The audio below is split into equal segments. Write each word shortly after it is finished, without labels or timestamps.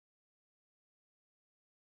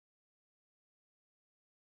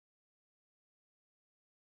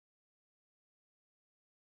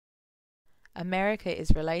America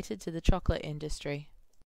is related to the chocolate industry.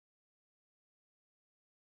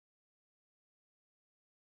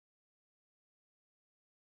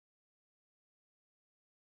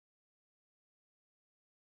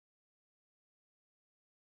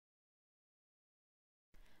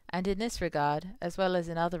 And in this regard, as well as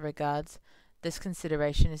in other regards, this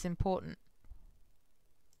consideration is important.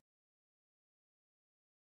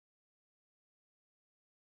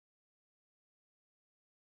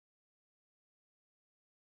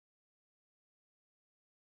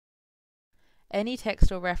 Any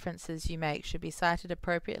text or references you make should be cited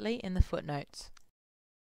appropriately in the footnotes.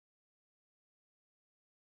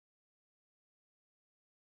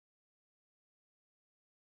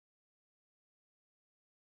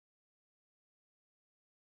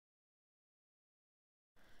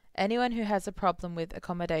 Anyone who has a problem with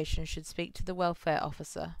accommodation should speak to the welfare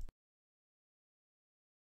officer.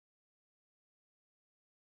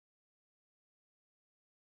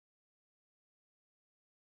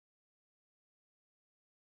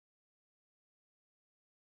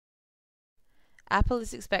 Apple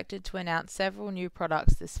is expected to announce several new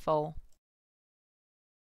products this fall.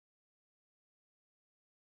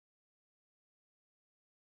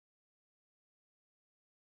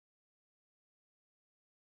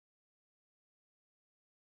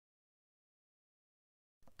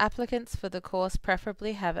 Applicants for the course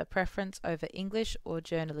preferably have a preference over English or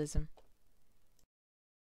journalism.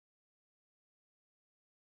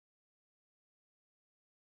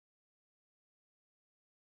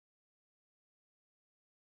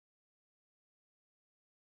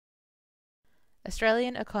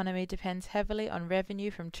 Australian economy depends heavily on revenue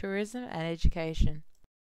from tourism and education.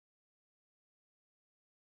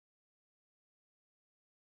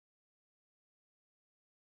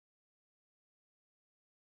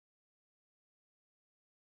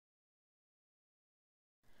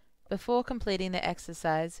 Before completing the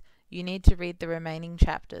exercise, you need to read the remaining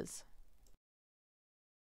chapters.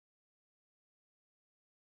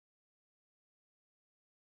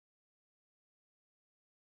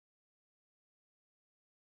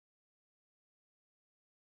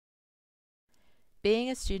 Being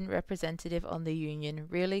a student representative on the union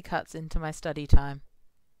really cuts into my study time.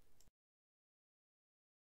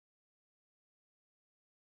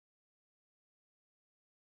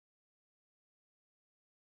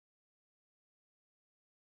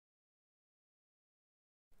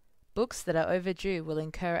 Books that are overdue will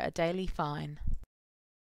incur a daily fine.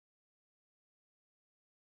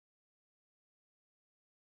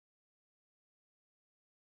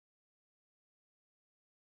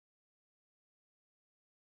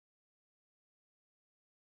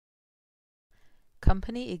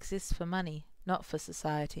 Company exists for money, not for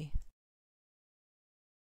society.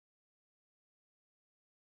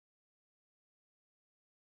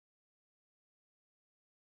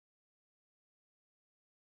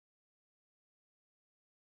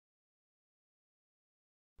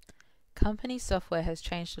 Company software has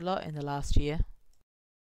changed a lot in the last year.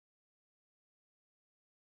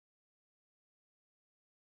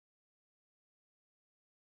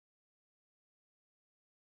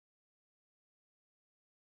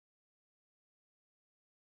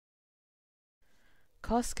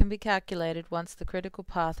 Costs can be calculated once the critical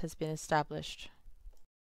path has been established.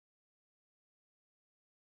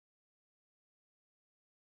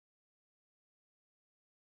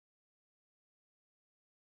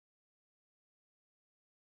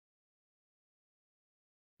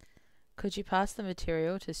 Could you pass the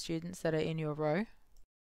material to students that are in your row?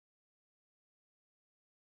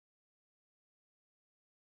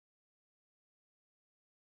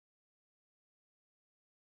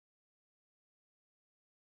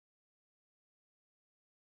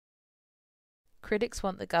 Critics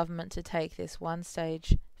want the government to take this one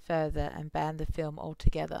stage further and ban the film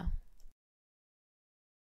altogether.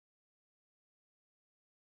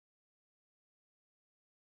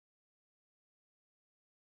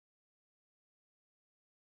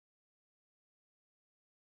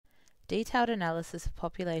 Detailed analysis of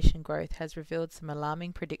population growth has revealed some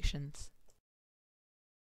alarming predictions.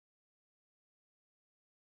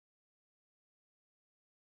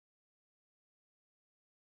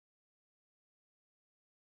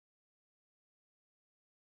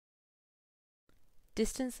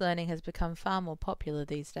 Distance learning has become far more popular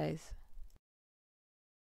these days.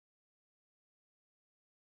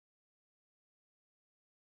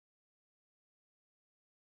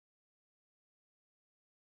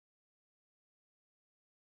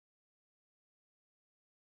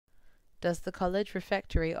 Does the college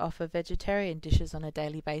refectory offer vegetarian dishes on a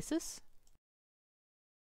daily basis?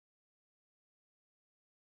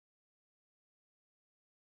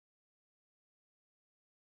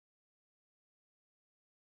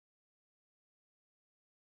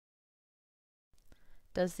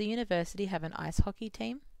 Does the university have an ice hockey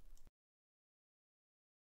team?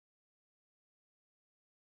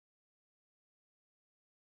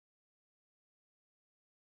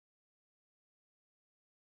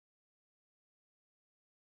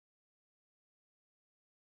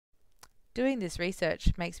 Doing this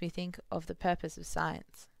research makes me think of the purpose of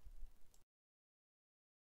science.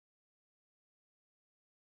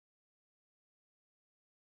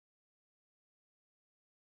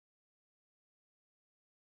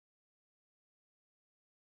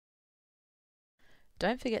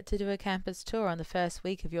 Don't forget to do a campus tour on the first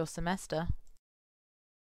week of your semester.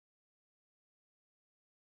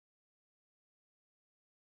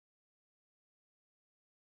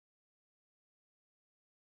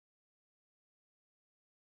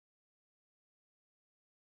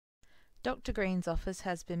 Dr. Green's office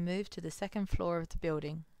has been moved to the second floor of the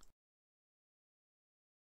building.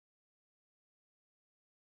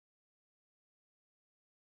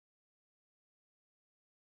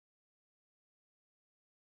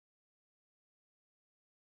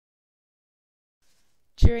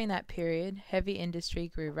 During that period, heavy industry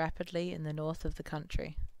grew rapidly in the north of the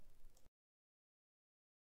country.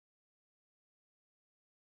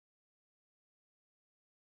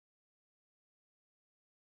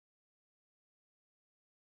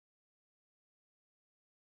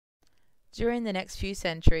 During the next few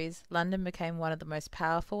centuries, London became one of the most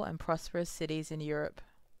powerful and prosperous cities in Europe.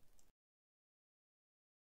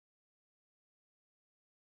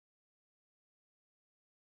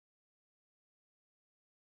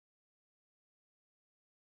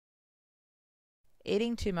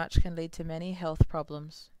 Eating too much can lead to many health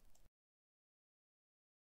problems.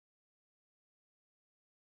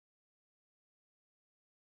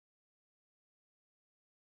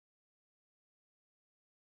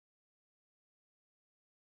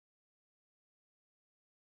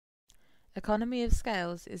 Economy of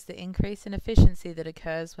scales is the increase in efficiency that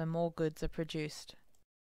occurs when more goods are produced.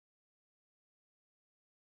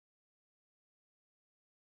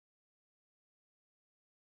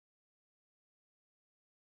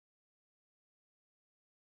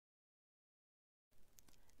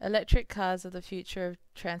 Electric cars are the future of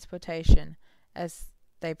transportation, as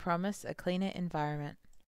they promise a cleaner environment.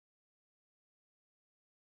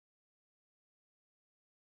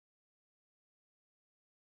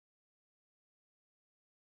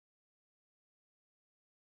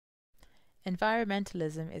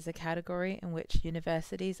 Environmentalism is a category in which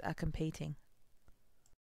universities are competing.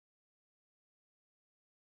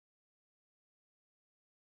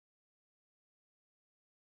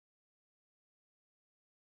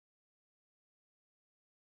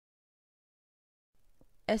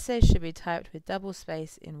 Essays should be typed with double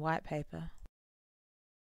space in white paper.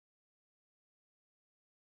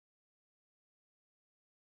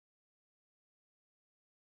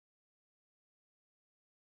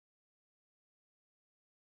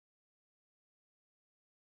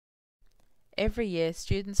 Every year,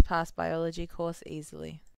 students pass biology course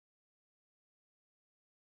easily.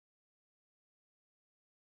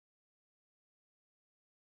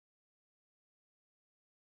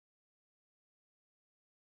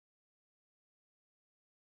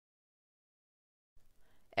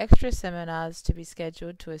 Extra seminars to be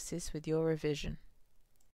scheduled to assist with your revision.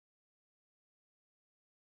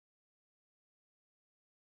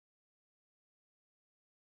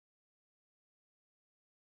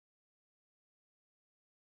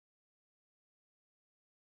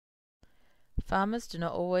 Farmers do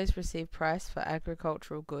not always receive price for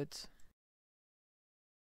agricultural goods.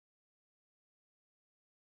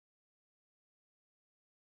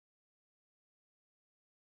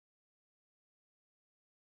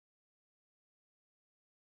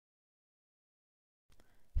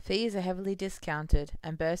 Fees are heavily discounted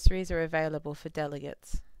and bursaries are available for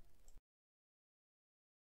delegates.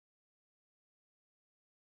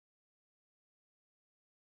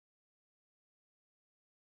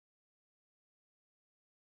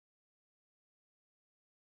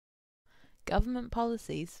 Government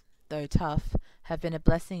policies, though tough, have been a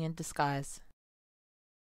blessing in disguise.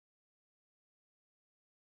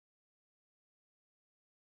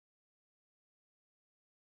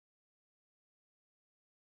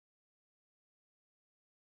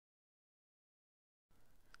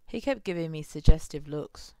 He kept giving me suggestive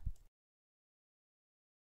looks.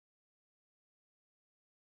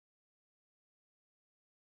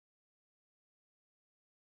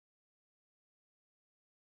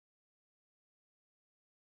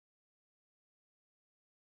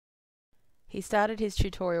 He started his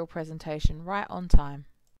tutorial presentation right on time.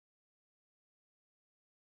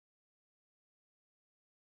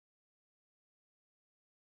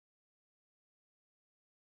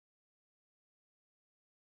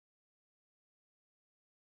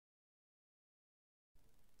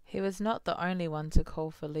 He was not the only one to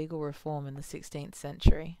call for legal reform in the 16th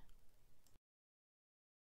century.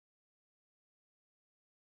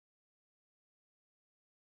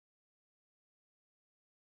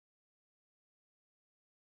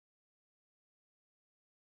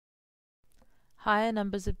 Higher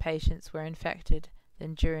numbers of patients were infected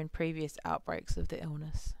than during previous outbreaks of the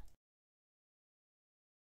illness.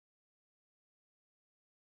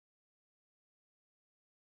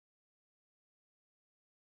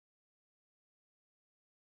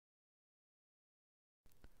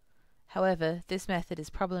 However, this method is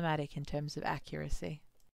problematic in terms of accuracy.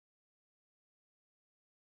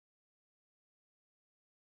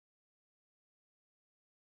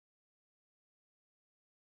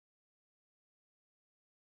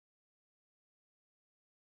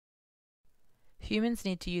 Humans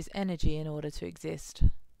need to use energy in order to exist.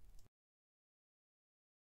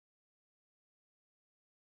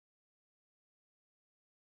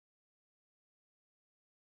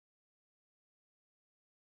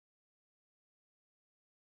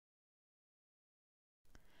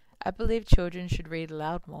 I believe children should read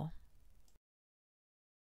aloud more.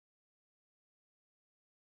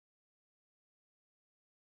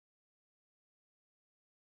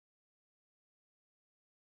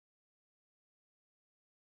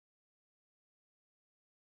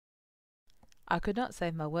 I could not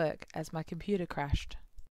save my work as my computer crashed.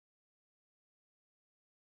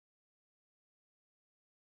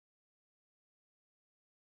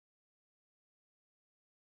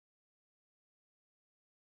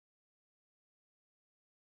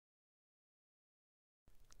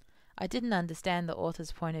 I didn't understand the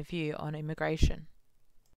author's point of view on immigration.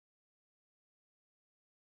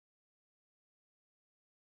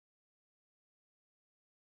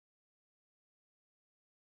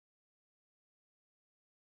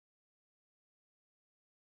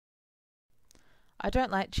 I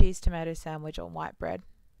don't like cheese tomato sandwich on white bread.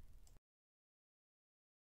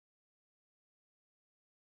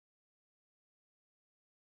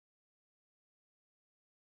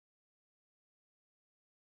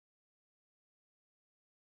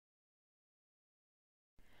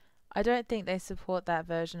 I don't think they support that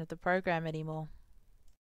version of the program anymore.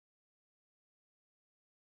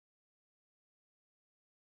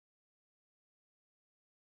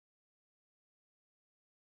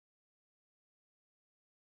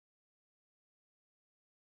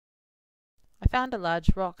 I found a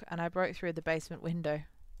large rock and I broke through the basement window.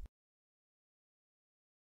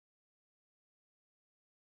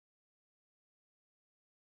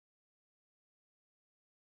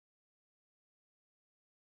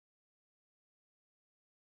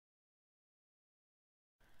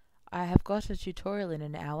 I have got a tutorial in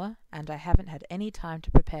an hour and I haven't had any time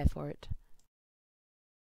to prepare for it.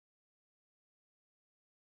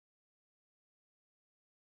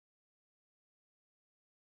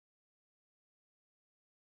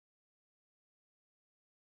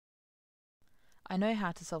 I know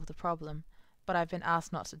how to solve the problem, but I've been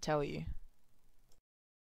asked not to tell you.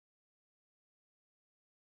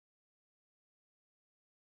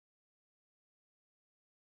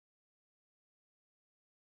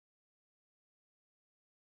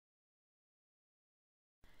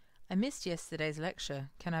 I missed yesterday's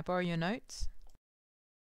lecture. Can I borrow your notes?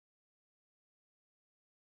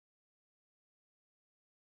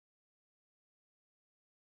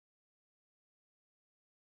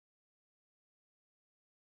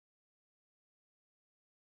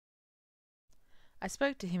 I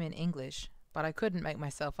spoke to him in English, but I couldn't make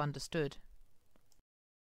myself understood.